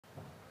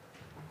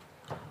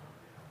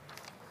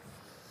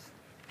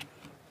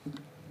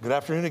Good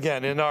afternoon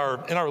again. In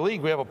our league,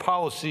 we have a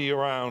policy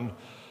around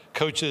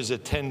coaches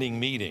attending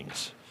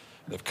meetings.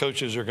 If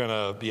coaches are going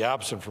to be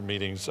absent from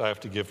meetings, I have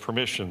to give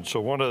permission.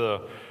 So one of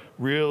the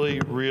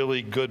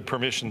really good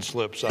permission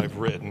slips I've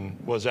written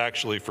was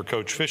actually for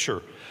Coach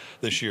Fisher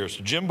this year.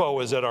 So Jimbo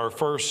was at our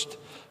first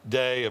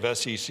day of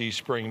SEC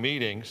spring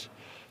meetings,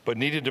 but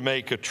needed to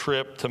make a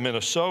trip to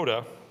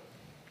Minnesota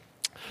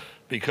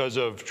because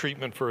of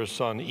treatment for his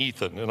son,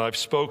 Ethan. And I've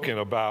spoken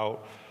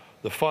about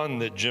the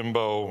fund that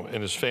Jimbo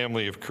and his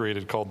family have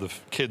created called the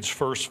Kids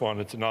First Fund.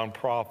 It's a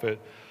nonprofit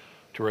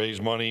to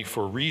raise money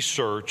for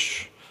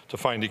research to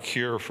find a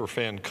cure for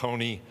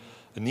Fanconi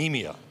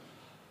anemia.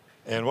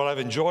 And what I've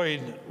enjoyed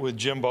with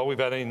Jimbo, we've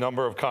had a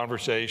number of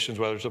conversations,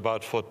 whether it's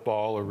about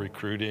football or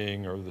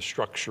recruiting or the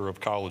structure of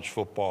college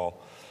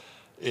football,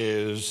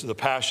 is the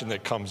passion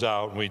that comes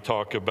out when we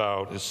talk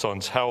about his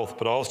son's health,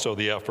 but also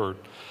the effort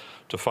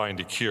to find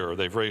a cure.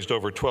 They've raised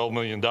over $12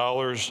 million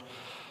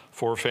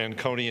for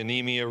Fanconi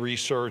anemia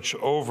research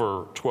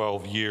over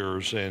 12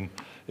 years. And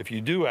if you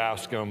do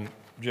ask him,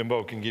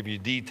 Jimbo can give you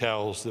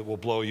details that will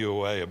blow you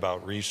away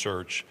about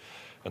research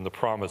and the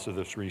promise of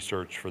this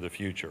research for the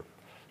future.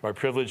 My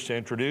privilege to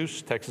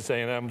introduce Texas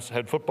A&M's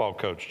head football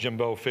coach,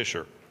 Jimbo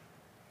Fisher.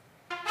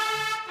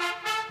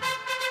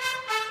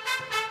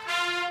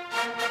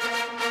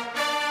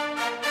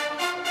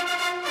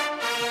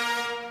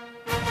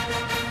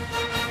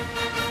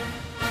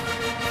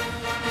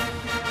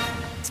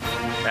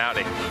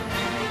 Howdy.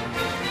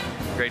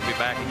 Great to be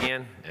back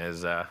again.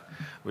 As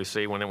we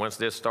see, once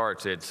this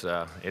starts, it's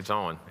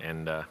on,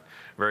 and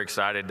very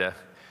excited to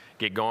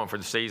get going for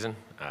the season.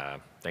 I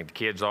think the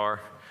kids are.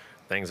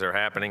 Things are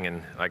happening,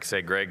 and like I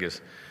said, Greg,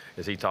 as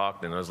he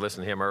talked, and I was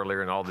listening to him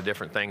earlier, and all the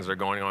different things that are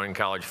going on in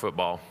college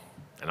football,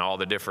 and all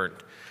the different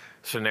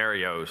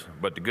scenarios.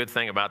 But the good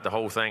thing about the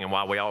whole thing, and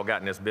why we all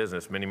got in this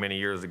business many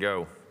years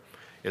ago,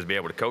 is be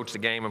able to coach the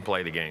game and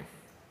play the game.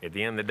 At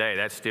the end of the day,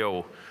 that's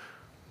still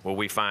where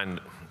we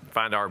find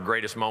our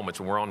greatest moments,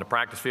 when we're on the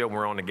practice field and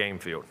we're on the game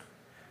field.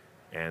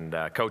 And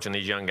coaching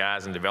these young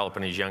guys and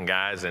developing these young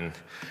guys, and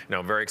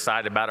very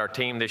excited about our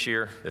team this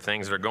year, the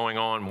things that are going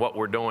on, what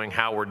we're doing,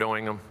 how we're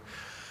doing them.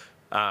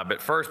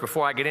 But first,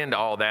 before I get into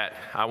all that,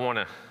 I want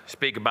to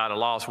speak about a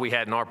loss we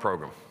had in our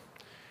program.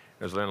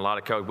 There's been a lot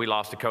of coaches. We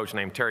lost a coach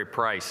named Terry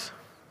Price,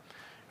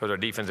 who was our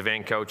defensive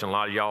end coach, and a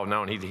lot of y'all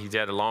know him. He's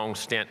had a long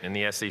stint in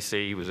the SEC.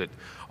 He was at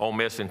Ole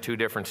Miss in 2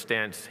 different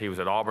stints. He was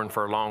at Auburn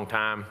for a long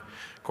time.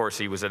 Of course,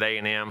 he was at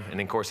A&M, and then,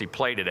 of course, he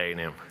played at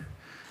A&M.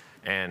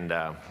 And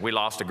we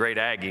lost a great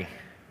Aggie,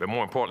 but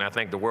more importantly, I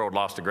think the world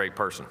lost a great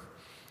person.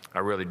 I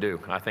really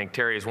do. I think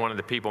Terry is one of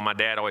the people, my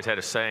dad always had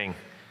a saying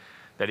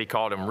that he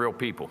called them real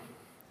people.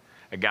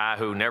 A guy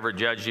who never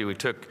judged you.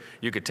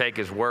 You could take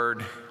his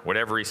word,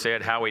 whatever he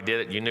said, how he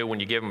did it. You knew when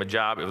you give him a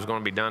job, it was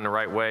going to be done the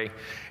right way. And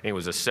he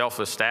was a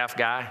selfless staff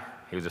guy.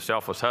 He was a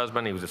selfless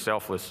husband. He was a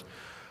selfless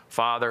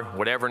father.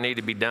 Whatever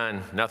needed to be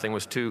done, nothing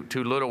was too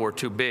little or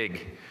too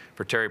big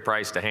for Terry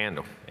Price to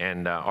handle.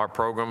 And our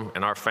program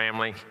and our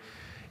family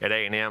at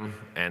A&M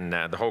and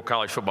the whole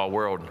college football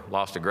world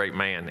lost a great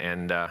man,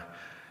 and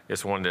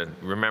just wanted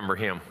to remember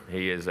him.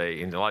 He is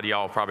and a lot of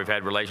y'all probably have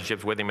had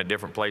relationships with him at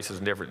different places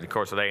and of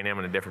course at A&M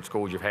and the different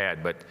schools you've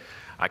had, but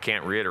I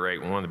can't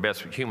reiterate, one of the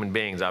best human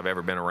beings I've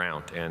ever been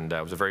around, and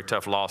it was a very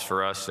tough loss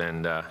for us,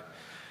 and we're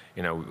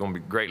going to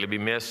greatly be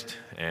missed,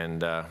 and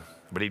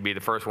but he'd be the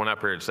first one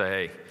up here to say,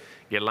 hey,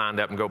 get lined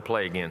up and go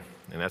play again,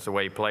 and that's the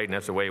way he played, and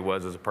that's the way he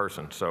was as a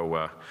person.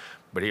 So.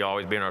 But he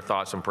always be in our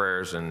thoughts and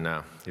prayers, and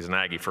he's an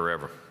Aggie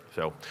forever.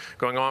 So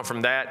going on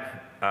from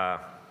that,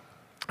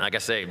 like I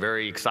say,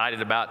 very excited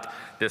about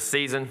this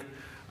season.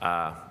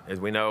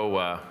 As we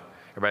know,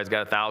 everybody's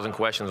got 1,000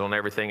 questions on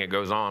everything that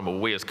goes on, but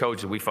we as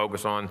coaches, we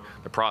focus on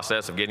the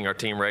process of getting our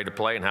team ready to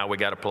play and how we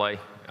got to play.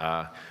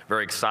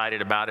 Very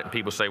excited about it, and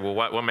people say, well,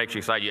 what makes you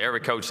excited? Every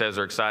coach says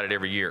they're excited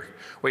every year.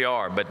 We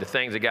are, but the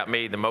things that got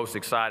me the most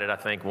excited, I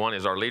think, one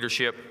is our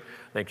leadership.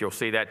 I think you'll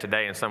see that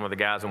today in some of the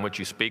guys in which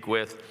you speak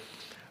with.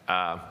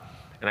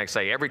 And I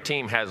say every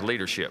team has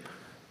leadership,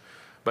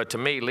 but to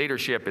me,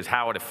 leadership is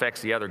how it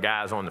affects the other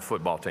guys on the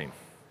football team.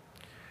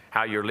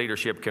 How your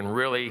leadership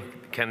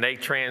can they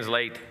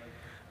translate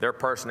their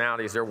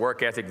personalities, their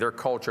work ethic, their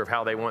culture of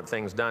how they want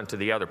things done to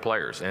the other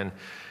players. And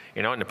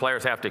and the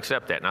players have to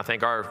accept that. And I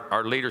think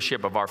our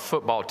leadership of our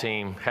football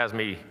team has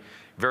me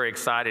very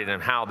excited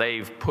in how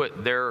they've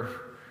put their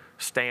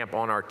stamp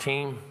on our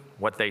team,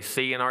 what they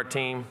see in our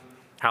team,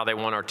 how they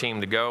want our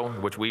team to go,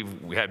 which we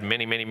had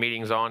many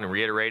meetings on and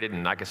reiterated.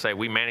 And like I say,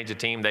 we manage a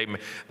team. They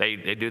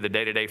do the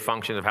day-to-day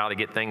functions of how to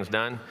get things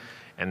done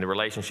and the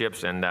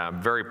relationships. And I'm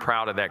very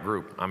proud of that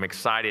group. I'm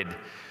excited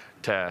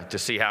to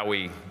see how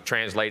we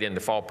translate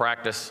into fall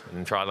practice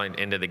and translate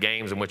into the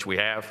games in which we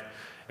have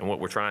and what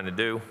we're trying to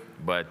do.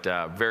 But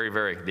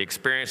the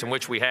experience in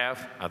which we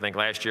have, I think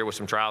last year with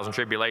some trials and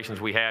tribulations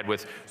we had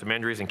with some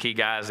injuries and key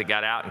guys that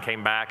got out and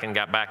came back and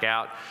got back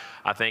out,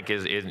 I think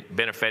is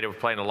benefited with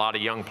playing a lot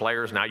of young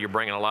players. Now you're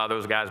bringing a lot of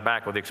those guys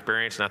back with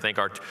experience, and I think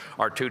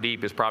our 2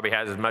 deep probably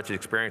has as much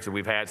experience as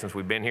we've had since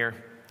we've been here.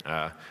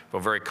 Feel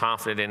very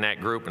confident in that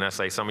group, and I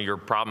say some of your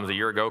problems a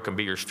year ago can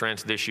be your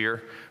strengths this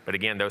year, but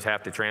again, those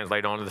have to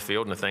translate onto the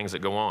field and the things that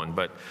go on.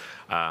 But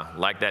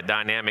like that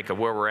dynamic of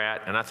where we're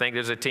at, and I think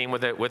there's a team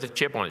with a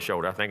chip on its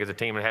shoulder. I think it's a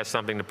team that has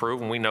something to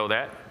prove, and we know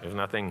that. There's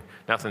nothing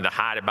to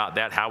hide about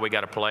that, how we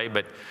got to play,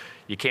 but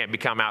you can't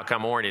become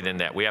outcome-oriented in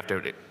that. We have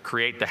to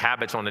create the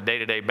habits on a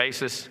day-to-day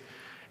basis,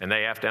 and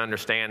they have to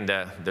understand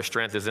the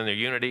strength is in their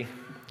unity,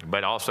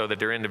 but also that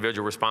their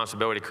individual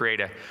responsibility to create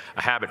a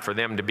habit for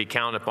them to be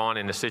counted upon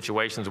in the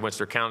situations in which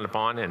they're counted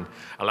upon and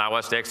allow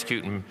us to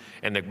execute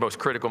in the most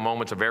critical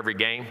moments of every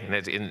game.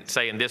 And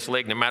say in this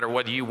league, no matter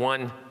whether you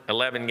won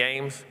 11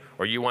 games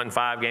or you won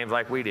 5 games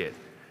like we did,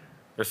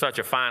 there's such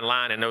a fine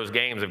line in those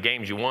games of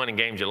games you won and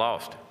games you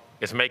lost.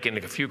 It's making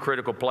a few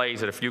critical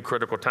plays at a few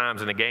critical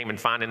times in the game and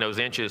finding those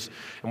inches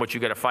in which you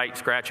got to fight,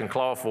 scratch, and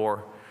claw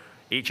for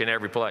each and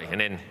every play. And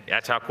then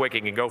that's how quick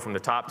it can go from the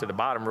top to the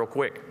bottom real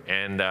quick.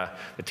 And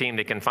the team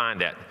that can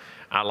find that.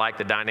 I like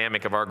the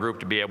dynamic of our group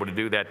to be able to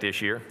do that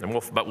this year.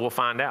 But we'll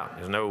find out.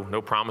 There's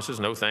no promises,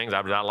 no things. I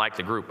like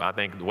the group. I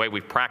think the way we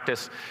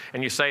practice,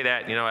 and you say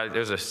that,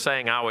 there's a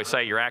saying I always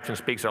say, your action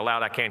speaks so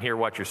loud I can't hear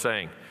what you're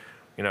saying.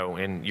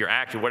 And your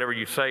action, whatever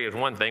you say is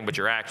one thing, but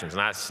your actions.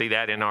 And I see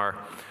that in our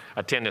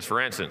attendance, for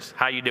instance.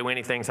 How you do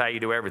anything is how you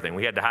do everything.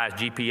 We had the highest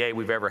GPA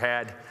we've ever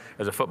had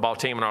as a football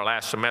team in our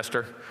last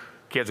semester.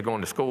 Kids are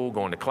going to school,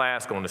 going to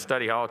class, going to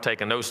study hall,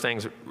 taking those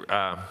things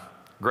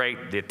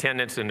great. The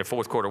attendance in the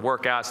fourth quarter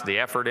workouts, the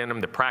effort in them,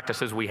 the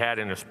practices we had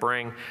in the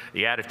spring,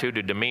 the attitude,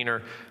 the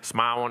demeanor,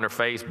 smile on their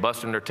face,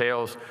 busting their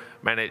tails.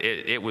 Man,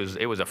 it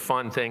was a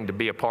fun thing to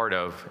be a part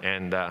of.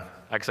 And like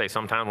I say,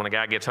 sometimes when a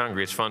guy gets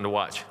hungry, it's fun to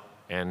watch.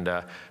 And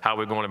how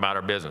we're going about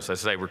our business.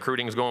 As I say,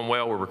 recruiting is going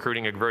well. We're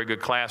recruiting a very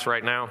good class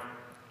right now.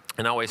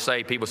 And I always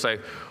say, people say,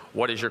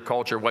 what is your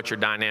culture? What's your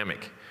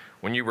dynamic?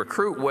 When you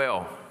recruit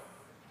well,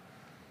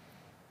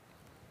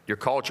 your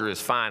culture is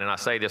fine, and I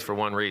say this for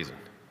one reason.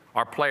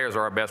 Our players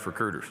are our best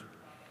recruiters.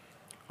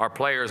 Our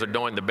players are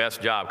doing the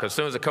best job, because as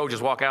soon as the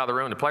coaches walk out of the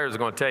room, the players are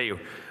going to tell you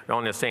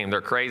on this team,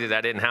 they're crazy,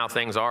 that isn't how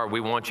things are,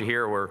 we want you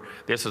here, where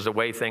this is the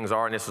way things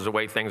are, and this is the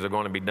way things are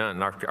going to be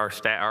done. And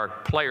our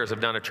players have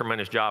done a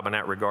tremendous job in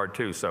that regard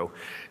too. So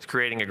it's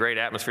creating a great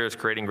atmosphere, it's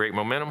creating great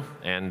momentum,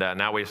 and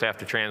now we just have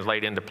to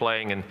translate into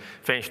playing and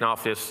finishing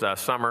off this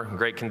summer,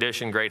 great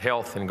condition, great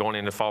health, and going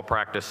into fall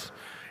practice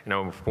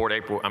before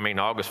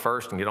August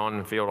 1st, and get on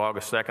the field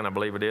August 2nd, I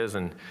believe it is,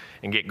 and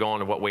get going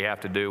to what we have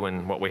to do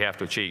and what we have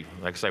to achieve.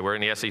 Like I say, we're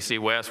in the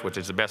SEC West, which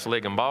is the best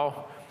league in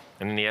ball,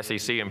 and in the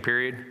SEC in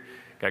period.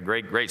 Got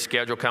great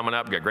schedule coming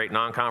up, got great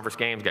non-conference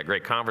games, got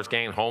great conference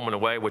games, home and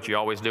away, which you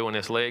always do in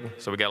this league.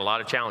 So we got a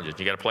lot of challenges.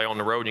 You got to play on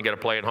the road, and you got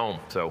to play at home.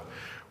 So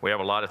we have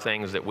a lot of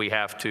things that we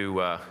have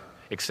to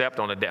accept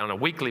on a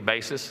weekly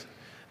basis,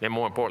 then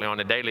more importantly on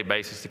a daily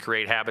basis, to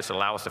create habits that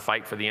allow us to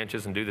fight for the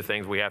inches and do the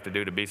things we have to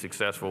do to be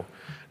successful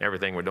in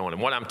everything we're doing. And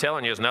what I'm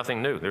telling you is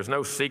nothing new. There's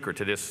no secret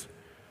to this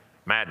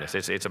madness.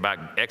 It's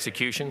about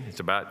execution. It's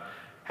about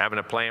having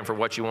a plan for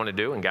what you want to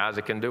do and guys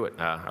that can do it.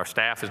 Our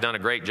staff has done a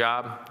great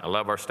job. I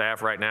love our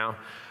staff right now.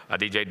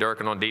 DJ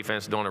Durkin on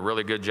defense is doing a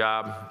really good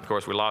job. Of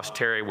course, we lost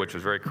Terry, which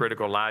was very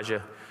critical.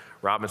 Elijah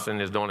Robinson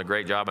is doing a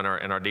great job in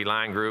our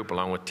D-line group,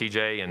 along with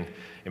TJ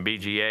and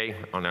BGA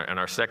on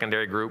our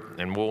secondary group.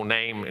 And we'll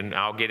name, and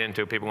I'll get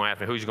into it. People will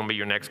ask me, who's going to be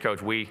your next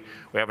coach? We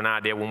have an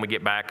idea when we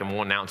get back, and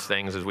we'll announce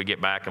things as we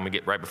get back and we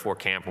get right before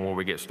camp and where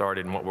we get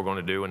started and what we're going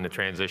to do in the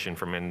transition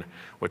from in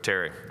with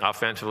Terry.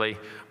 Offensively,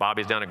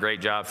 Bobby's done a great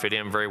job, fit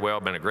in very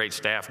well, been a great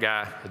staff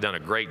guy, has done a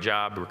great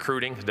job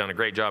recruiting, has done a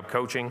great job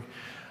coaching,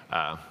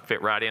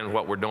 fit right in with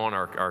what we're doing.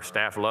 Our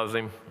staff loves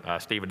him.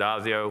 Steve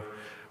Adazio,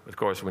 of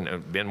course,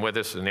 been with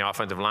us in the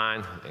offensive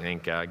line. I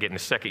think getting the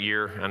second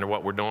year under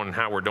what we're doing and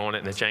how we're doing it,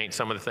 and to change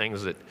some of the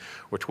things that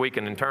we're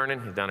tweaking and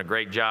turning. He's done a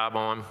great job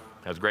on.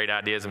 Has great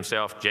ideas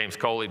himself. James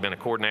Coley's been a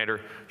coordinator.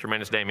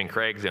 Tremendous. Damian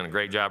Craig's done a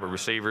great job at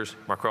receivers.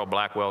 Marquell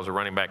Blackwell's a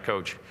running back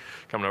coach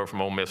coming over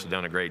from Ole Miss, has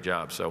done a great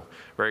job. So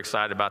very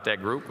excited about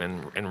that group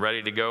and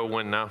ready to go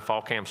when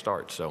fall camp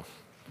starts. So.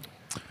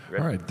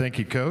 All right, thank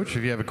you, Coach.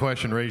 If you have a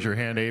question, raise your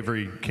hand.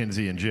 Avery,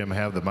 Kinsey, and Jim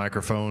have the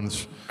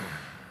microphones.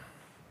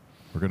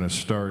 We're going to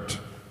start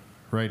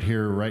right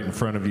here, right in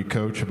front of you,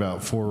 Coach,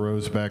 about 4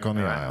 rows back on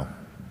the aisle.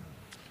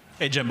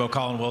 Hey, Jimbo,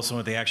 Colin Wilson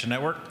with the Action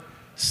Network.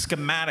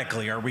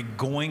 Schematically, are we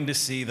going to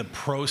see the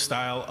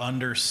pro-style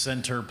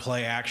under-center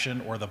play action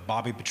or the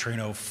Bobby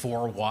Petrino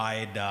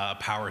 4-wide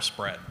power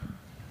spread?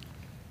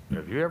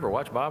 Have you ever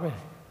watched Bobby?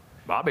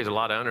 Bobby's a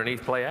lot of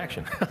underneath play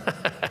action.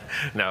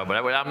 No, but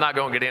I'm not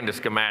going to get into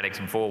schematics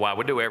and 4-wide.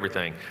 We do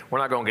everything. We're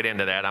not going to get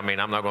into that. I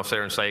mean, I'm not going to sit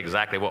there and say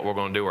exactly what we're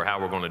going to do or how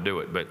we're going to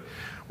do it. But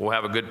we'll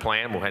have a good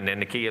plan. And then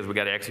the key is we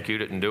got to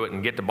execute it and do it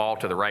and get the ball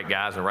to the right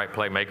guys and the right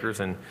playmakers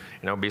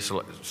and be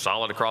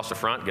solid across the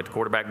front, get the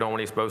quarterback doing what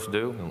he's supposed to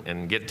do,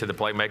 and get to the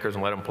playmakers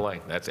and let them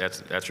play.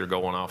 That's your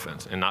goal on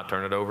offense, and not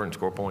turn it over and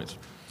score points.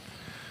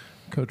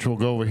 Coach, we'll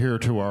go over here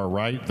to our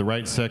right, the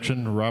right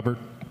section. Robert.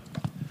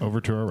 Over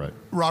to our right.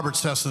 Robert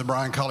Sessa, the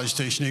Bryan College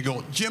Station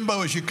Eagle.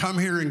 Jimbo, as you come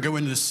here and go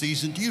into the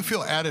season, do you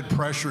feel added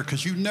pressure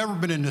because you've never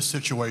been in this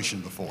situation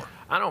before?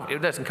 I don't.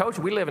 Listen, Coach,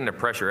 we live under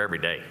pressure every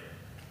day.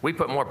 We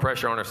put more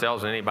pressure on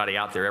ourselves than anybody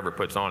out there ever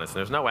puts on us. And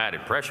there's no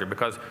added pressure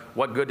because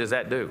what good does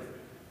that do?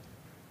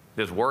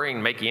 Does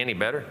worrying make you any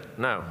better?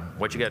 No.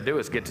 What you got to do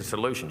is get to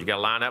solutions. You got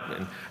to line up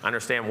and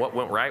understand what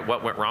went right,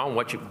 what went wrong,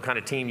 what kind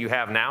of team you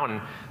have now,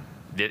 and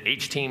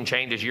each team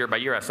changes year by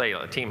year. I say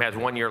a team has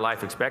 1 year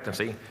life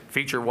expectancy.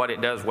 Feature what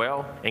it does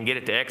well and get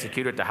it to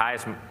execute at the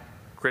highest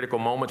critical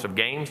moments of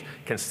games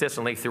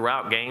consistently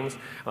throughout games.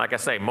 Like I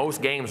say,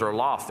 most games are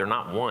lost. They're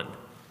not won.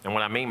 And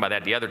what I mean by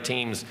that, the other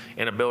team's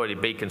inability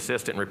to be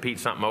consistent and repeat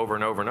something over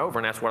and over and over,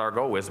 and that's what our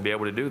goal is, to be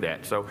able to do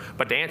that. So,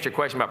 but to answer your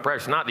question about pressure,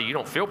 it's not that you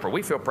don't feel pressure.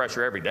 We feel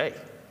pressure every day.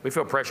 We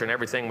feel pressure in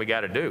everything we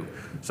got to do.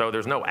 So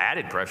there's no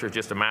added pressure. It's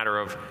just a matter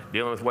of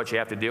dealing with what you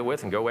have to deal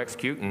with and go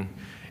execute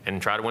and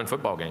try to win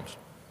football games.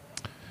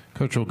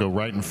 Coach will go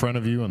right in front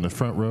of you on the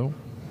front row.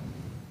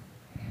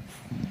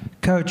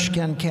 Coach,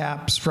 Ken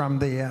Capps from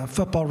the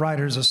Football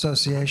Writers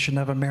Association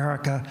of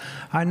America.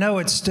 I know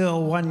it's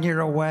still 1 year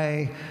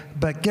away,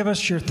 but give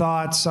us your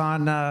thoughts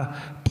on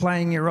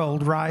playing your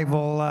old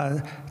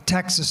rival,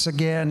 Texas,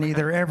 again,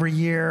 either every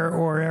year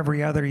or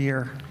every other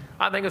year.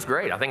 I think it's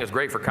great. I think it's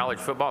great for college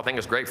football. I think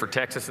it's great for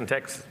Texas and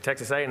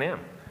Texas A&M.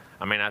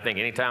 I mean, I think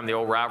anytime the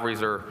old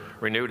rivalries are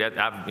renewed,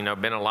 I've been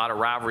in a lot of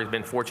rivalries,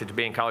 been fortunate to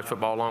be in college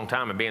football a long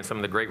time and be in some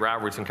of the great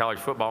rivalries in college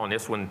football, and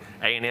this one,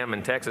 A&M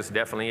and Texas,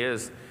 definitely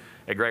is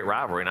a great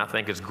rivalry, and I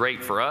think it's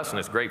great for us, and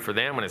it's great for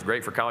them, and it's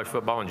great for college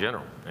football in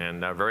general, and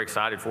very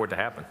excited for it to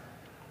happen.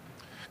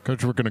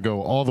 Coach, we're going to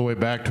go all the way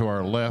back to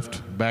our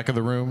left, back of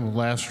the room,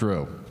 last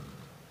row.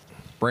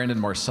 Brandon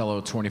Marcello,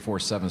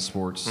 24/7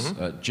 Sports.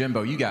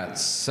 Jimbo, you got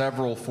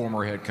several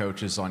former head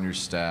coaches on your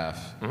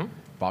staff.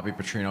 Bobby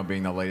Petrino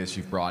being the latest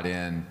you've brought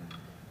in.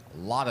 A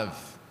lot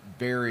of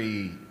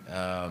very,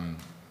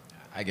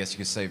 I guess you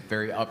could say,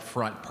 very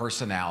upfront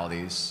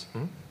personalities.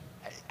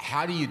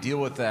 How do you deal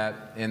with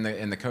that in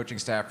the coaching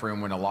staff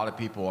room when a lot of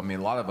people, I mean,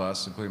 a lot of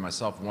us, including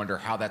myself, wonder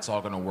how that's all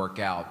going to work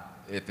out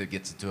if it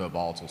gets into a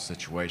volatile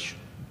situation?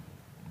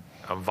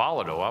 A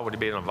volatile? Why would it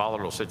be in a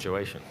volatile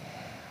situation?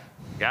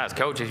 Guys,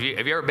 Coach, have you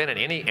ever been in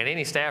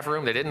any staff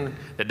room that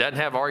doesn't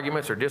have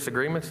arguments or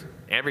disagreements?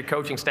 Every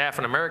coaching staff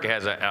in America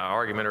has an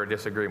argument or a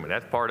disagreement.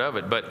 That's part of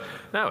it. But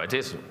no, it's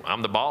just,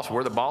 I'm the boss,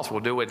 we're the boss, we'll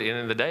do it at the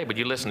end of the day. But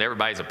you listen to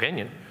everybody's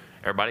opinion.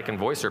 Everybody can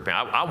voice their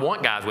opinion. I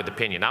want guys with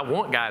opinion. I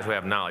want guys who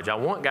have knowledge. I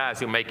want guys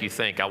who make you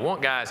think. I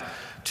want guys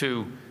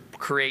to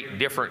create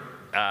different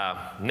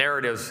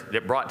narratives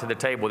that brought to the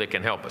table that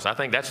can help us. I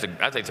think it's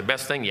the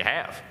best thing you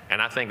have.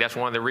 And I think that's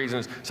one of the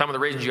reasons, some of the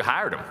reasons you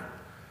hired them,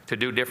 to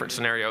do different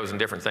scenarios and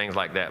different things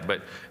like that.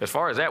 But as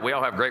far as that, we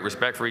all have great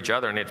respect for each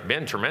other, and it's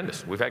been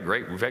tremendous. We've had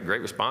great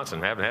response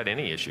and haven't had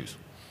any issues.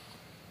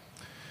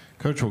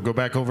 Coach, we'll go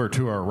back over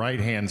to our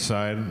right-hand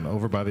side,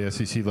 over by the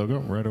SEC logo,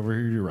 right over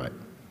here to your right.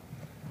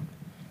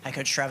 Hi,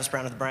 Coach. Travis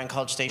Brown of the Bryan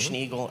College Station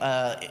Eagle.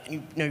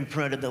 You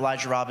promoted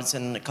Elijah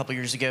Robinson a couple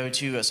years ago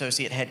to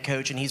associate head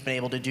coach, and he's been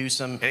able to do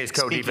some. And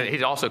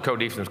he's also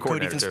co-defense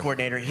coordinator. Co-defense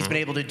coordinator. He's been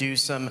able to do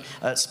some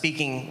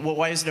speaking. Well,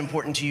 why is it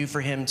important to you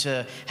for him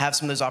to have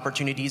some of those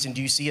opportunities, and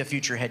do you see a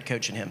future head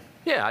coach in him?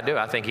 Yeah, I do.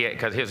 I think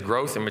because his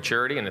growth and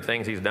maturity and the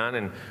things he's done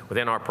and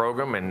within our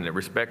program and the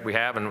respect we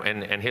have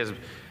and his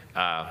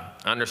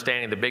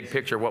understanding the big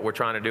picture of what we're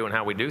trying to do and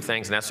how we do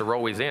things, and that's the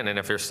role he's in. And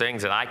if there's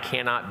things that I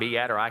cannot be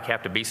at or I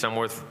have to be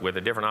somewhere with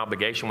a different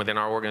obligation within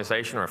our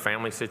organization or a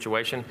family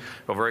situation,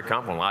 I feel very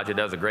comfortable. Elijah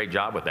does a great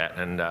job with that,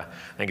 and I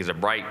think he's a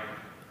bright,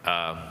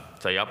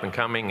 say up and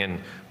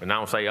coming, but now I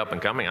don't say up and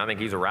coming, I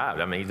think he's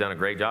arrived. I mean, he's done a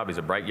great job. He's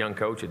a bright young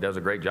coach. He does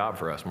a great job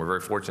for us, and we're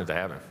very fortunate to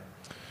have him.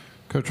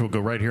 Coach, we'll go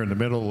right here in the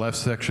middle, left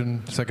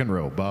section, second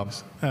row. Bob.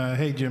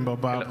 Hey, Jimbo.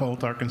 Bob Hello.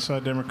 Holt, Arkansas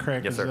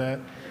Democrat. Yes,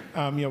 sir.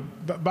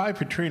 Bobby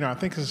Petrino, I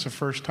think this is the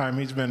first time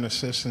he's been an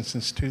assistant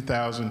since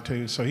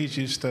 2002. So he's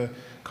used to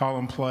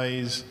calling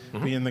plays,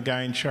 being the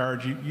guy in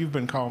charge. You've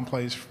been calling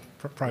plays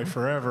probably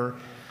forever.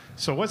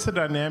 So what's the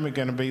dynamic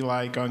going to be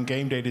like on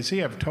game day? Does he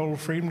have total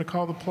freedom to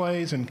call the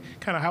plays, and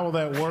kind of how will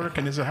that work?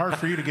 And is it hard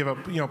for you to give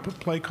up,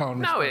 play calling?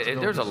 No,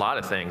 there's a lot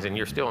of things, and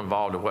you're still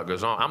involved in what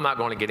goes on. I'm not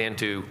going to get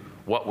into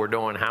what we're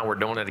doing, how we're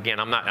doing it. Again,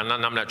 I'm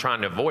not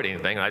trying to avoid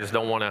anything. I just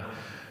don't want to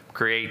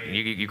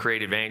you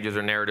create advantages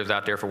or narratives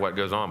out there for what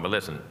goes on. But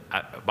listen,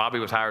 Bobby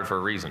was hired for a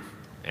reason,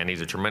 and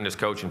he's a tremendous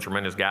coach and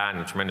tremendous guy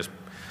and a tremendous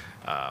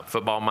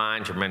football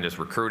mind, tremendous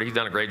recruiter. He's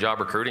done a great job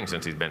recruiting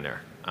since he's been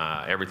there,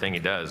 everything he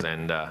does.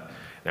 And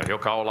now he'll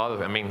call a lot of,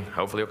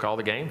 hopefully he'll call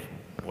the games.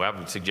 We'll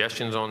have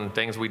suggestions on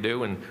things we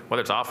do, and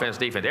whether it's offense,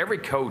 defense, every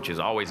coach is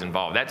always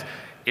involved.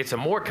 It's a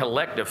more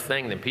collective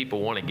thing than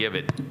people want to give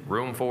it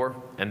room for.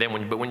 And then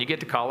when you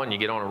get to calling, you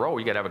get on a roll,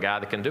 you got to have a guy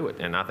that can do it.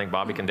 And I think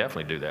Bobby can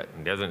definitely do that.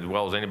 He does it as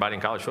well as anybody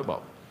in college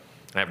football.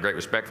 I have great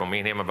respect for him. Me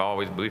and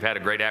him we've had a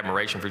great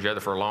admiration for each other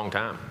for a long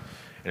time,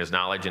 and his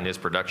knowledge and his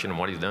production and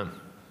what he's done.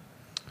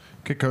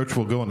 Okay, Coach,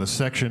 we'll go in the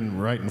section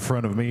right in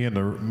front of me in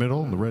the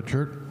middle, in the red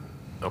shirt.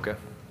 Okay.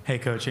 Hey,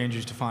 Coach.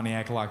 Andrew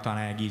Stefaniak, Locked On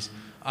Aggies.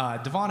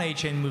 Devon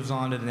A-Chain moves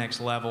on to the next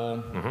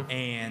level,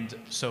 and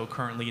so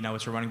currently,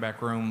 it's a running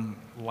back room.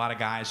 A lot of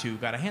guys who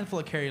got a handful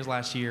of carries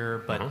last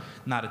year, but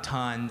not a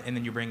ton. And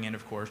then you bring in,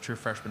 of course, true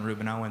freshman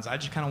Ruben Owens. I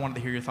just kind of wanted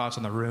to hear your thoughts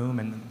on the room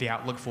and the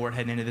outlook for it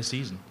heading into the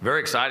season. Very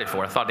excited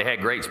for it. I thought they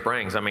had great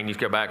springs. I mean, you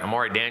go back,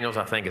 Amari Daniels,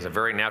 I think, is a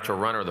very natural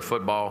runner of the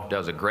football,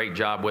 does a great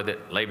job with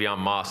it. Le'Veon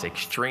Moss,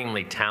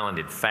 extremely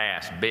talented,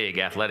 fast, big,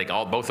 athletic.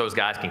 Both those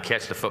guys can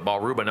catch the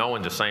football. Ruben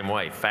Owens, the same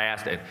way,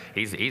 fast.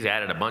 He's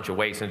added a bunch of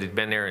weight since he's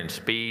been there in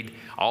speed.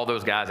 All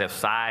those guys have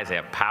size, they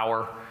have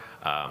power.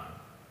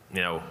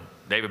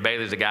 David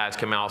Bailey's a guy that's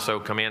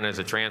come in as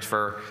a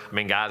transfer. I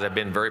mean, guys have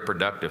been very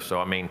productive. So,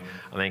 I mean,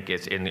 I think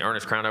it's in the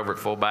Ernest Crown over at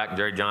fullback, and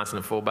Jerry Johnson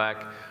at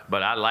fullback.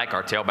 But I like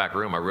our tailback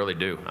room. I really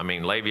do. I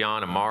mean,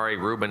 Le'Veon, Amari,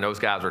 Ruben, those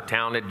guys are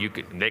talented.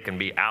 They can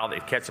be out. They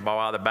catch the ball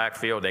out of the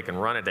backfield. They can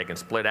run it. They can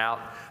split out.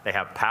 They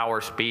have power,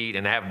 speed,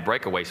 and they have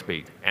breakaway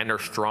speed. And they're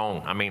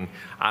strong. I mean,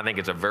 I think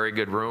it's a very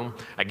good room.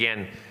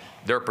 Again,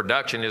 their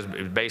production is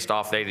based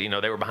off they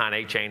were behind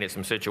A-Chain in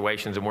some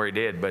situations and where he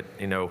did, but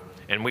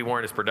and we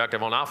weren't as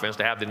productive on offense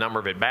to have the number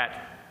of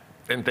at-bat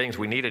and things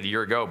we needed a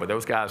year ago. But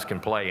those guys can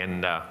play,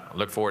 and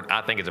look forward.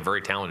 I think it's a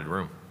very talented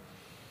room.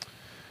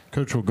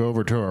 Coach will go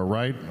over to our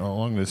right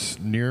along this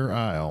near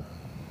aisle.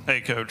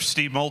 Hey, Coach.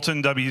 Steve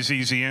Moulton,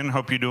 WZZN.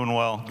 Hope you're doing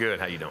well. Good.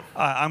 How you doing?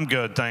 I'm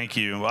good, thank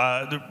you.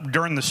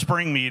 During the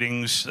spring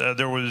meetings,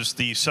 there was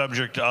the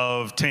subject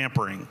of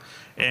tampering.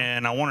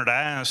 And I wanted to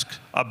ask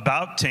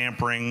about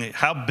tampering.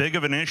 How big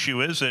of an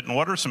issue is it, and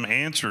what are some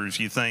answers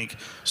you think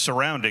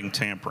surrounding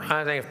tampering?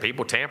 I think if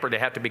people tamper, they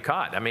have to be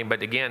caught. I mean,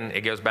 but again,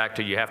 it goes back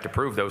to you have to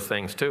prove those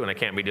things too, and it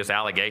can't be just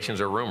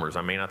allegations or rumors.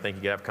 I mean, I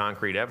think you have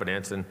concrete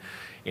evidence, and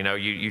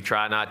you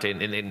try not to.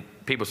 And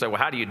people say, well,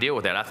 how do you deal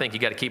with that? I think you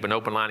got to keep an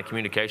open line of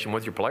communication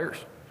with your players.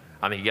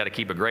 I think you got to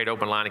keep a great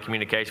open line of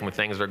communication with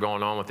things that are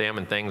going on with them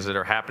and things that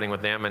are happening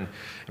with them, and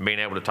being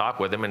able to talk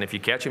with them. And if you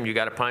catch them, you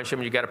got to punish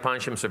them. You got to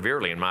punish them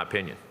severely, in my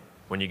opinion,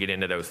 when you get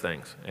into those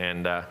things.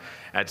 And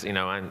that's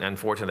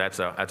unfortunately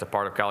that's a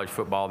part of college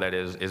football that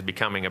is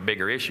becoming a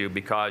bigger issue,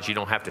 because you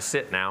don't have to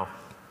sit now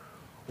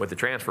with the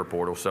transfer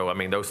portal. So I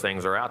mean, those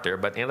things are out there.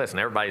 But listen,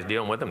 everybody's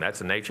dealing with them. That's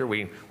the nature.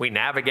 We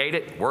navigate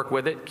it, work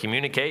with it,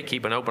 communicate,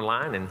 keep an open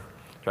line, and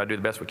try to do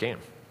the best we can.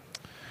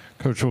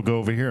 Coach will go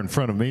over here in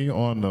front of me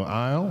on the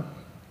aisle.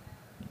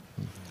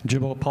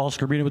 Jimbo, Paul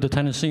Scarbino with the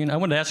Tennessean. I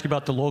wanted to ask you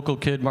about the local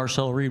kid,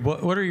 Marcel Reed.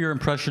 What are your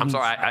impressions? I'm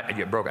sorry,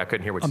 I broke. I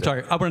couldn't hear what you said.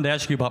 I'm sorry. I wanted to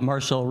ask you about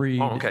Marcel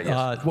Reed. Oh, okay,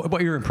 yes.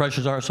 What your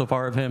impressions are so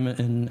far of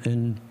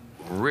him?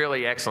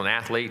 Really excellent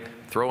athlete,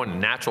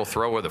 natural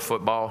throw of the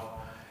football.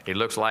 He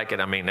looks like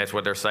it. I mean, that's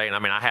what they're saying. I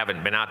mean, I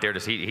haven't been out there.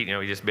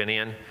 He's just been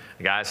in.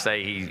 The guys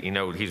say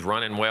he's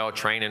running well,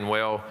 training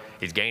well.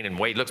 He's gaining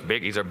weight. Looks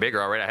big. He's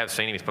bigger already. I have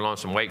seen him. He's put on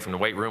some weight from the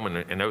weight room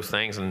and those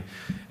things. And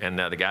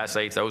the guys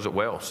say he throws it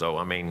well. So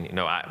I mean,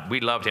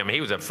 we loved him.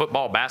 He was a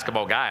football,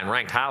 basketball guy and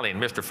ranked highly in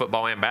Mr.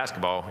 Football and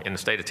Basketball in the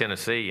state of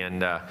Tennessee.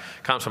 And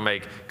comes from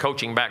a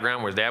coaching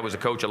background where his dad was a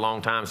coach a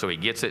long time, so he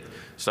gets it.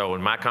 So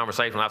in my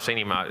conversation, when I've seen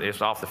him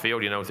just off the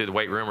field, through the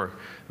weight room or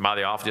by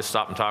the office, just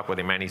stop and talk with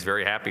him, man. He's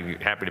very happy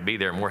to be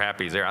there, and we're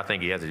happy he's there. I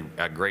think he has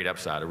a great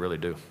upside. I really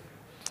do.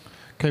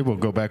 Okay, we'll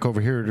go back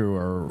over here to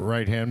our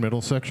right-hand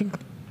middle section.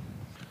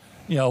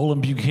 Yeah,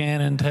 Olin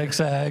Buchanan,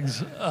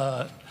 Texags.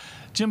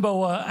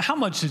 Jimbo, how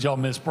much did y'all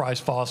miss Bryce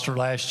Foster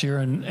last year?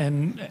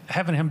 And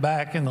having him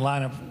back in the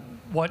lineup,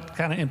 what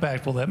kind of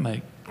impact will that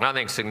make? I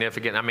think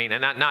significant. I mean,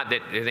 and not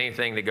that there's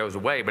anything that goes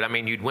away, but I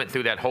mean, you went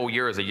through that whole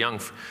year as a young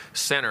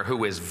center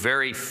who is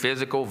very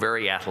physical,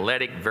 very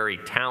athletic, very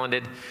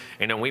talented.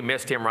 And we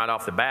missed him right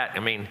off the bat. I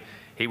mean,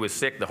 he was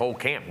sick the whole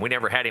camp. We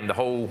never had him the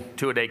wwhole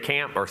two-a-day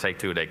camp, or say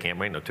two-a-day camp.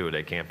 We ain't no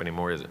two-a-day camp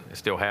anymore, is it? They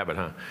still have it,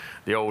 huh?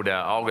 The old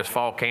August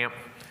fall camp,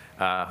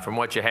 from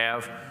what you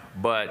have.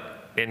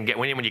 But when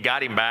you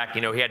got him back,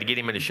 he had to get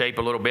him into shape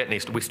a little bit,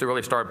 and we still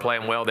really started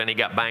playing well. Then he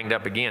got banged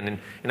up again,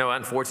 and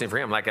unfortunately for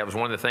him, that was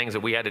one of the things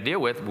that we had to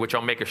deal with, which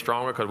will make us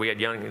stronger, because we had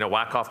young.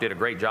 Wyckoff did a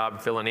great job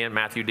filling in.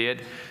 Matthew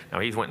did. Now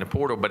he's went in the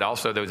portal, but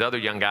also those other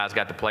young guys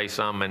got to play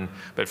some.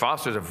 But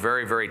Foster's a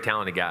very, very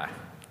talented guy,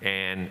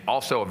 and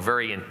also a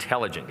very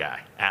intelligent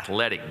guy,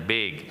 athletic,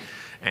 big,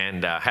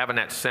 and having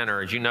that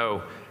center, as you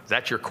know,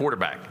 that's your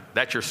quarterback.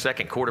 That's your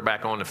second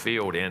quarterback on the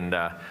field, and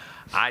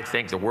I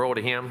think the world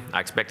of him. I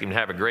expect him to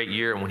have a great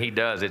year, and when he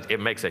does, it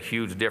makes a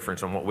huge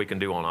difference on what we can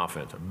do on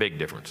offense, a big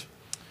difference.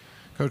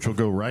 Coach will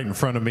go right in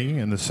front of me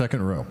in the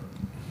second row.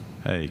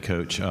 Hey,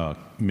 Coach.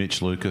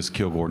 Mitch Lucas,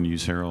 Kilgore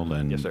News Herald,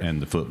 and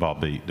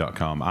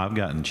thefootballbeat.com. I've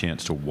gotten a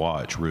chance to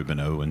watch Ruben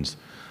Owens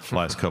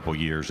last couple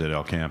years at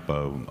El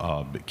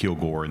Campo.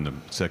 Kilgore in the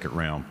second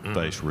round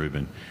faced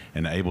Ruben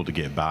and able to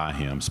get by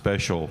him.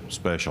 Special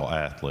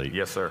athlete.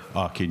 Yes, sir.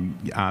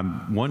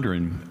 I'm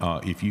wondering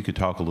if you could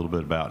talk a little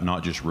bit about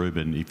not just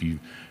Ruben, if you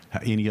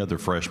any other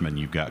freshmen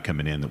you've got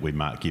coming in that we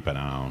might keep an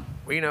eye on.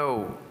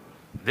 Well,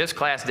 this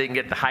class didn't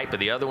get the hype that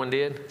the other one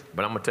did,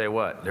 but I'm going to tell you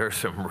what, there's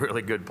some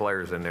really good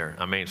players in there.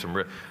 I mean,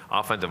 some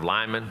offensive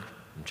linemen,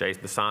 Chase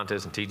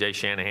DeSantis and T.J.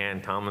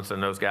 Shanahan, Tomlinson,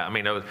 those guys. I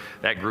mean,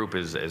 that group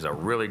is a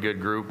really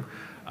good group.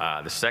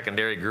 The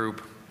secondary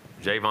group,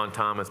 Javon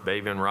Thomas,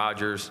 Bavian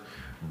Rogers,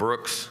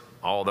 Brooks,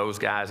 all those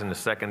guys in the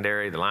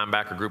secondary. The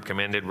linebacker group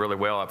did really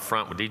well up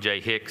front with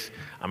DJ Hicks.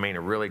 I mean,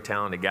 a really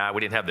talented guy.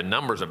 We didn't have the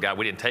numbers of guys.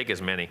 We didn't take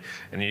as many.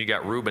 And then you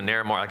got Ruben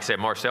there. Like I said,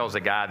 Marcel's a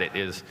guy that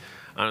is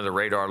under the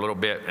radar a little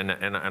bit. And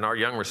our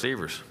young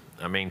receivers.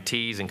 I mean,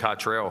 Tease and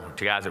Cottrell,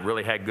 two guys that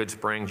really had good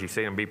springs. You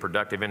see them be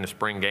productive in the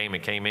spring game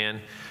and came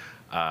in.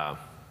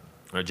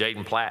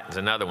 Jaden Platt is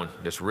another one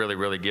that's really,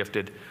 really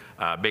gifted.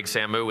 Big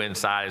Samu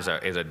inside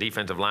is a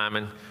defensive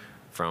lineman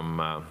from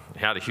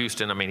out of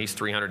Houston. I mean, he's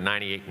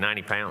 90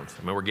 pounds.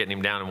 I mean, we're getting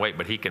him down in weight,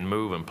 but he can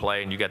move and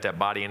play, and you got that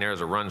body in there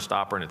as a run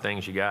stopper and the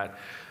things you got.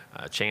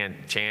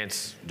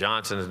 Chance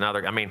Johnson is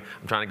another. I mean,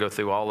 I'm trying to go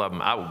through all of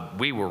them.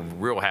 We were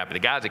real happy. The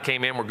guys that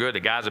came in were good. The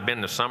guys that have been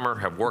in the summer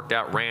have worked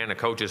out, ran. The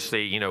coaches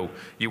see,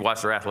 you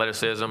watch their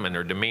athleticism and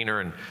their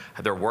demeanor and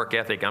their work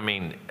ethic. I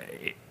mean,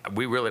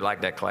 we really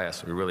liked that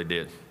class. We really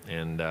did.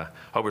 And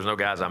hope there's no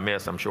guys I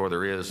missed. I'm sure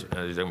there is.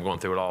 I'm going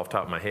through it all off the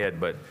top of my head,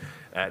 but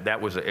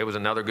it was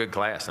another good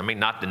class. I mean,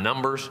 not the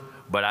numbers,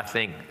 but I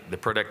think the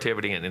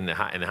productivity and in the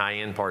high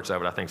end parts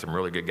of it, I think some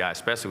really good guys,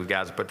 especially with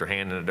guys that put their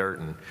hand in the dirt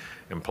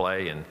and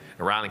play. And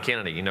Rylan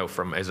Kennedy,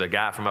 as a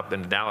guy from up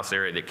in the Dallas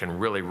area that can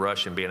really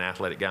rush and be an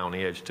athletic guy on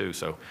the edge too.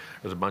 So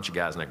there's a bunch of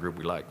guys in that group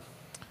we like.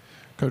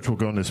 Coach, we'll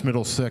go in this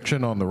middle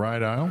section on the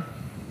right aisle.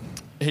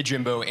 Hey,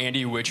 Jimbo,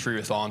 Andy Witchery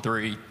with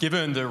On3.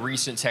 Given the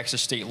recent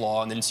Texas state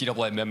law and the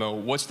NCAA memo,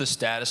 what's the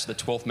status of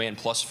the 12th Man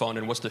Plus Fund,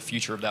 and what's the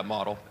future of that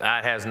model?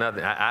 That has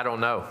nothing. I don't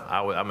know.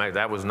 I mean,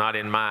 that was not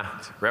in my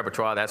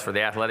repertoire. That's for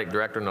the athletic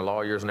director and the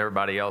lawyers and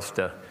everybody else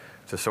to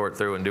sort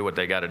through and do what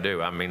they got to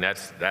do. I mean,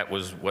 that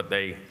was what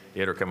they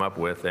did or come up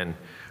with, and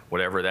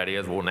whatever that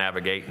is, we'll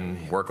navigate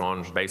and work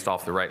on based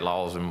off the right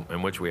laws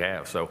in which we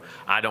have. So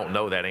I don't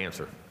know that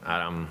answer.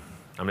 I'm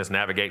just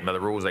navigating by the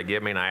rules they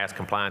give me, and I ask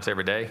compliance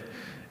every day.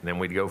 And then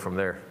we'd go from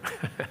there.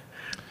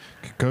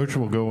 Coach,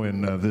 we'll go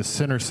in this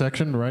center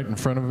section right in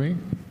front of me,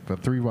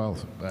 about 3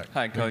 miles back.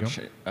 Hi, Coach.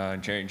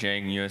 Jerry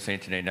Jang, USA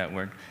Today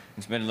Network.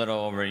 It's been a little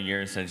over a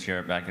year since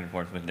you're back and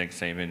forth with Nick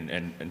Saban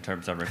in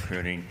terms of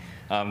recruiting.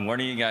 Where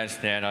do you guys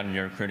stand on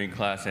your recruiting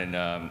class, and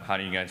how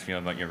do you guys feel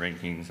about your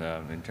rankings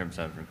in terms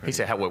of recruiting? He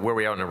said where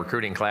we are in the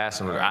recruiting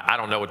class, and I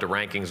don't know what the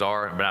rankings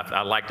are, but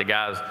I like the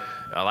guys.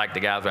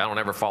 I don't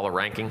ever follow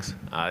rankings.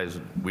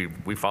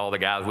 We follow the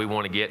guys we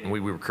want to get, and we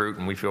recruit,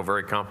 and we feel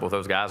very comfortable with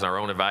those guys, our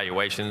own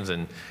evaluations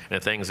and the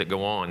things that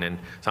go on. And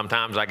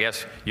sometimes I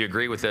guess you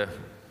agree with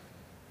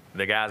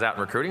the guys out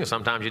in recruiting, and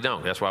sometimes you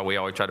don't. That's why we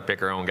always try to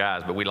pick our own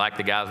guys. But we like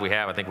the guys we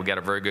have. I think we got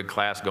a very good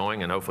class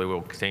going, and hopefully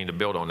we'll continue to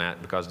build on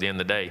that, because at the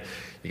end of the day,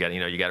 you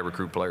got to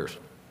recruit players.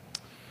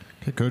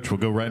 Okay, Coach, we'll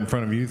go right in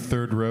front of you,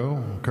 third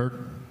row. Kirk.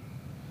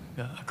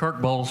 Kirk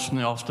Bowles from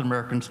the Austin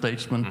American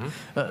Statesman.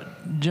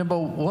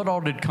 Jimbo, what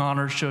all did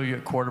Connor show you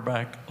at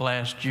quarterback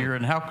last year,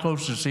 and how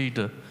close is he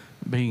to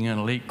being an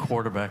elite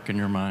quarterback in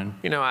your mind?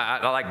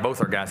 I like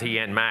both our guys, he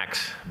and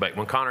Max. But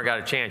when Connor got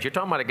a chance, you're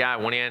talking about a guy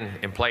who went in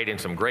and played in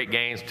some great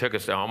games, took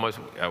us to almost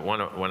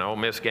won an Ole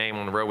Miss game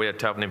on the road. We had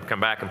tough, and then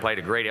come back and played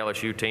a great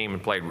LSU team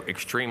and played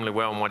extremely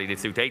well in what he did.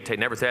 Through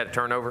never had a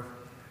turnover.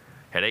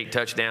 Had 8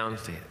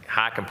 touchdowns,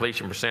 high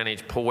completion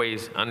percentage,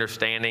 poise,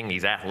 understanding.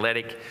 He's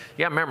athletic.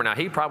 You got to remember now,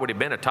 he probably would have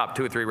been a top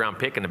 2 or 3 round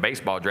pick in the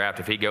baseball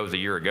draft if he goes a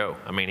year ago.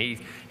 I mean, and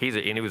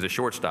he was a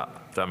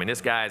shortstop. So I mean, this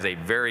guy is a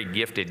very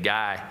gifted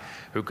guy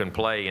who can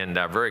play, and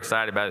very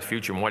excited about his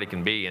future and what he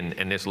can be,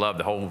 and just love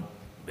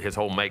his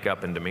whole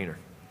makeup and demeanor.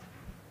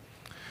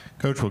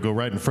 Coach, we'll go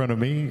right in front of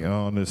me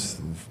on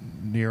this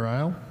near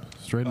aisle.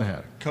 Straight in the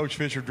hat. Coach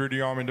Fisher, Drew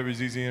DeArmond,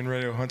 WZZN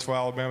Radio, Huntsville,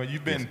 Alabama.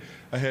 You've been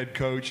a head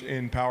coach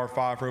in Power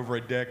 5 for over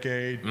a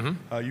decade.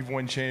 You've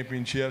won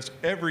championships.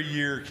 Every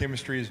year,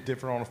 chemistry is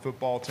different on a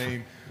football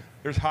team.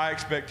 There's high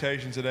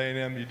expectations at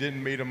A&M. You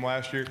didn't meet them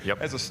last year.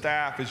 As a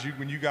staff,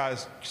 when you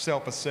guys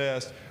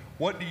self-assess,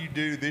 what do you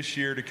do this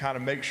year to kind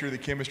of make sure the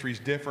chemistry is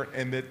different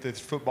and that this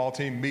football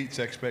team meets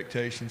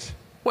expectations?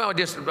 Well,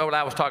 just what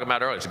I was talking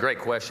about earlier, it's a great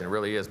question. It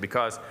really is,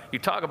 because you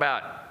talk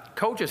about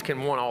coaches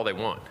can want all they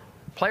want.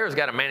 Players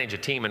got to manage a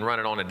team and run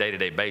it on a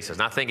day-to-day basis.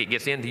 And I think it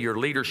gets into your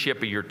leadership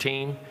of your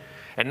team,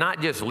 and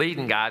not just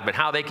leading guys, but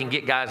how they can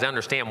get guys to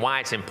understand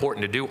why it's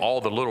important to do all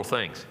the little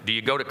things. Do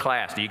you go to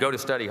class? Do you go to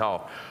study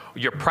hall?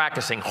 You're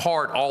practicing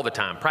hard all the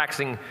time,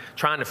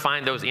 trying to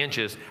find those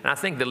inches. And I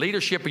think the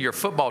leadership of your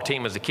football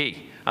team is the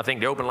key. I think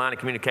the open line of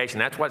communication,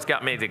 that's what's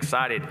got me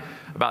excited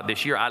about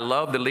this year. I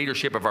love the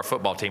leadership of our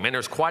football team, and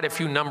there's quite a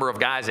few number of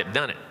guys that have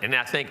done it. And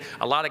I think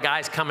a lot of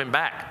guys coming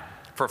back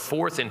for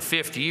 4th and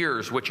 5th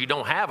years, which you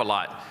don't have a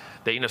lot.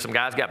 Some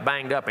guys got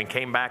banged up and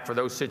came back for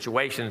those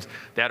situations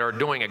that are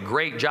doing a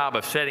great job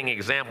of setting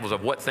examples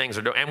of what things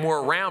are doing. And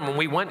we're around when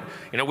we went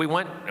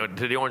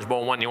to the Orange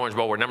Bowl, won the Orange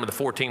Bowl. We're number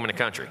 4 team in the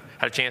country.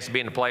 Had a chance to be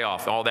in the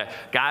playoff, all that.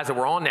 Guys that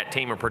were on that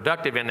team are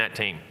productive in that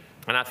team.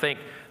 And I think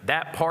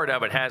that part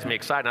of it has me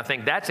excited. And I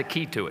think that's a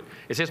key to it.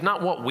 It's just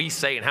not what we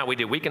say and how we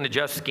do. We can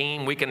adjust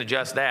scheme, we can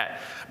adjust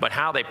that, but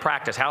how they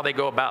practice, how they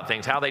go about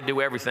things, how they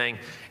do everything,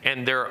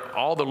 and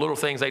all the little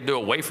things they do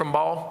away from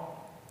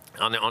ball,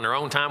 on their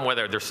own time,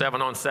 whether they're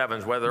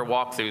 7-on-7s, whether they're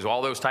walkthroughs,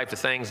 all those types of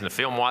things, and the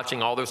film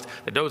watching, all those,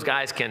 that those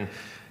guys can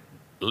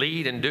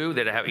lead and do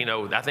that have,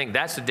 I think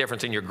that's the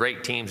difference in your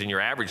great teams and your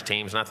average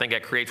teams, and I think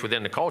that creates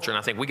within the culture, and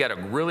I think we got a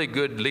really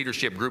good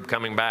leadership group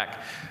coming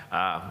back,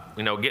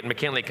 getting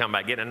McKinley come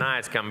back, getting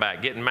Anais come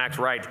back, getting Max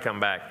Wright to come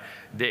back.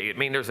 I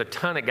mean, there's a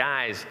ton of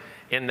guys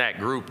in that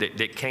group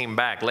that came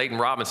back. Leighton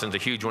Robinson's a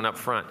huge one up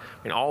front.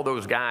 I mean, all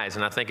those guys,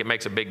 and I think it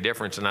makes a big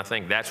difference, and I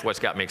think that's what's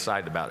got me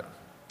excited about it.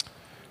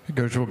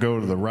 Coach, we'll go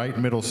to the right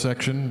middle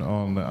section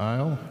on the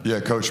aisle.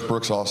 Yeah, Coach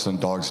Brooks Austin,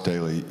 Dogs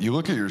Daily. You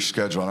look at your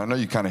schedule, and I know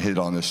you kind of hit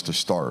on this to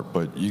start,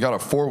 but you got a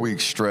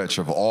 4-week stretch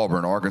of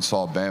Auburn,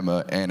 Arkansas,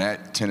 Bama, and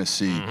at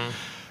Tennessee.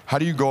 How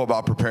do you go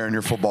about preparing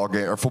your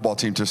football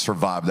team to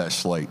survive that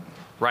slate?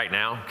 Right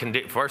now,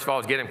 first of all,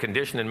 is get them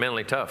conditioned and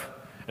mentally tough,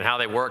 and how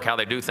they work, how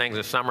they do things in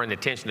the summer, and the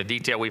attention to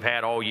detail we've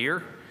had all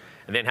year.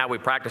 And then how we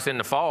practice in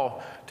the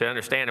fall to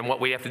understand and what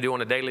we have to do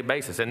on a daily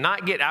basis, and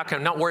not get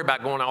outcome. Not worry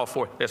about going all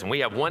four. Listen, we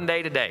have one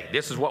day today.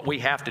 This is what we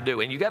have to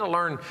do, and you got to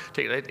learn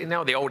to,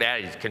 the old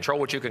adage, control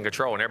what you can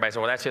control. And everybody says,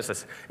 well, that's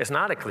just it's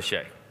not a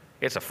cliche.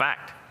 It's a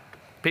fact.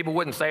 People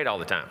wouldn't say it all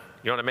the time.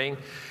 You know what I mean?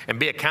 And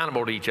be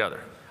accountable to each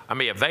other. I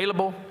mean,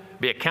 available,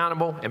 be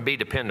accountable, and be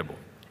dependable.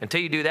 Until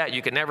you do that,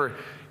 you can never,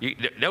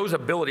 those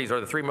abilities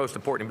are the 3 most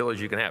important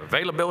abilities you can have.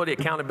 Availability,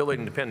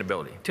 accountability, and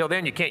dependability. Till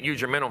then, you can't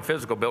use your mental and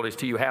physical abilities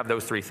till you have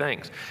those 3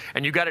 things.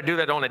 And you got to do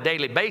that on a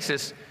daily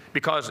basis,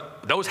 because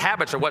those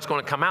habits are what's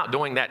going to come out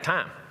during that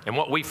time. And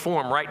what we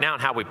form right now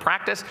and how we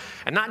practice,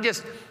 and not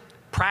just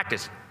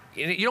practice.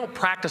 You don't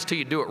practice till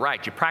you do it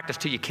right. You practice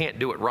till you can't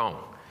do it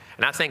wrong.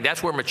 And I think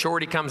that's where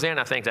maturity comes in.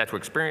 I think that's where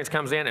experience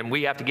comes in. And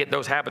we have to get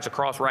those habits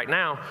across right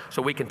now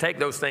so we can take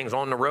those things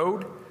on the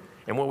road.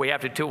 And when we have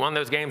to do one of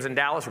those games in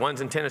Dallas,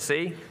 one's in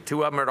Tennessee,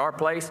 2 of them are at our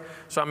place.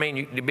 So, I mean,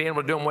 you be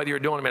able to do them whether you're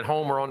doing them at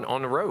home or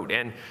on the road.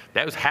 And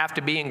those have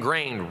to be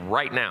ingrained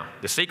right now.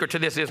 The secret to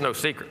this is no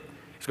secret.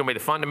 It's going to be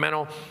the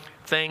fundamental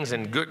things,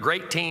 and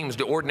great teams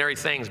do ordinary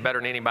things better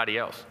than anybody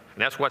else.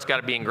 And that's what's got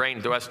to be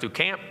ingrained through us through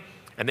camp.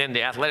 And then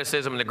the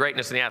athleticism and the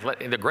greatness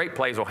and the great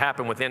plays will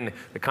happen within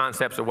the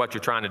concepts of what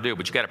you're trying to do.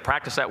 But you got to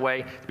practice that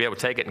way to be able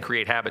to take it and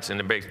create habits in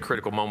the big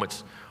critical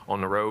moments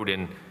on the road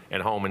and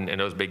at home in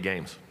those big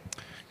games.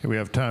 Okay, we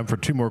have time for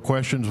 2 more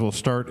questions. We'll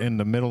start in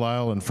the middle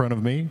aisle in front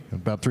of me,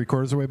 about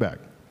 3/4 of the way back.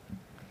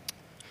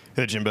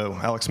 Hey, Jimbo.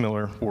 Alex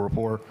Miller, War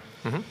Report.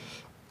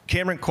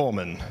 Cameron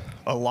Coleman,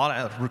 a lot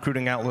of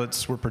recruiting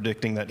outlets were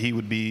predicting that he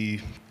would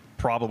be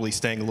probably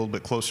staying a little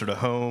bit closer to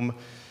home.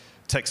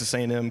 Texas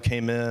A&M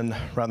came in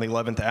around the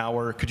 11th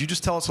hour. Could you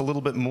just tell us a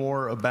little bit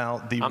more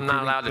about the I'm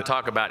not allowed to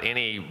talk about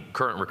any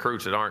current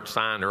recruits that aren't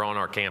signed or on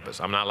our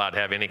campus. I'm not allowed to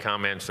have any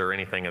comments or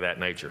anything of that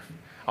nature.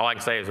 All I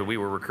can say is that we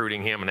were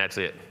recruiting him, and that's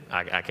it.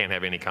 I can't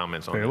have any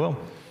comments on that. Very well.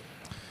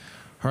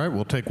 All right,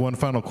 we'll take one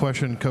final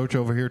question. Coach,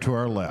 over here to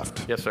our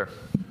left. Yes, sir.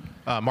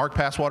 Mark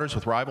Passwaters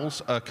with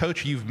Rivals.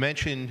 Coach, you've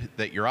mentioned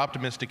that you're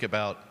optimistic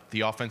about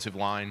the offensive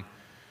line.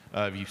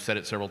 You've said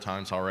it several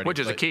times already. Which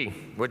is the key.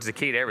 Which is the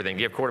key to everything.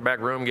 Give quarterback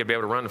room, be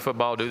able to run the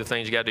football, do the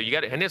things you got to do. You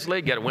got to, in this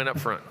league, you got to win up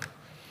front.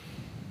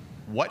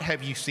 What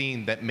have you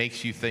seen that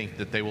makes you think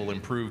that they will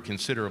improve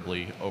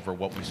considerably over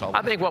what we saw?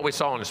 I think what we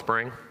saw in the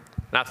spring.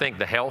 And I think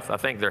the health. I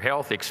think their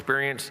health, the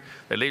experience,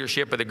 the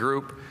leadership of the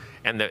group,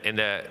 and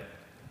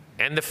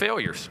the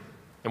failures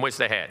in which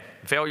they had.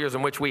 Failures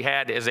in which we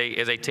had as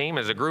a team,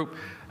 as a group,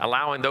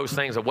 allowing those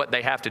things of what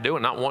they have to do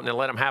and not wanting to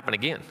let them happen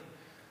again.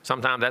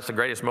 Sometimes that's the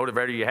greatest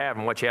motivator you have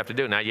and what you have to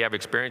do. Now you have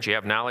experience, you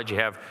have knowledge, you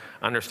have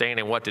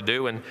understanding what to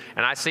do. And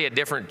I see a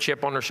different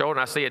chip on their shoulder,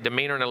 and I see a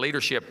demeanor and a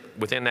leadership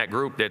within that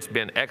group that's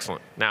been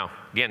excellent. Now,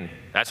 again,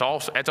 that's all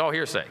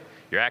hearsay.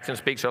 Your action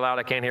speaks so loud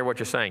I can't hear what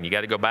you're saying. You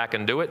got to go back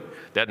and do it.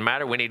 Doesn't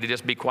matter. We need to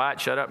just be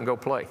quiet, shut up, and go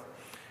play.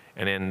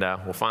 And then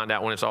we'll find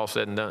out when it's all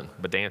said and done.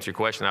 But to answer your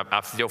question, I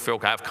still feel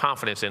I have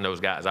confidence in those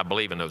guys. I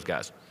believe in those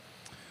guys.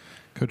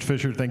 Coach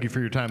Fisher, thank you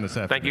for your time this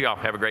afternoon. Thank you all.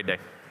 Have a great day.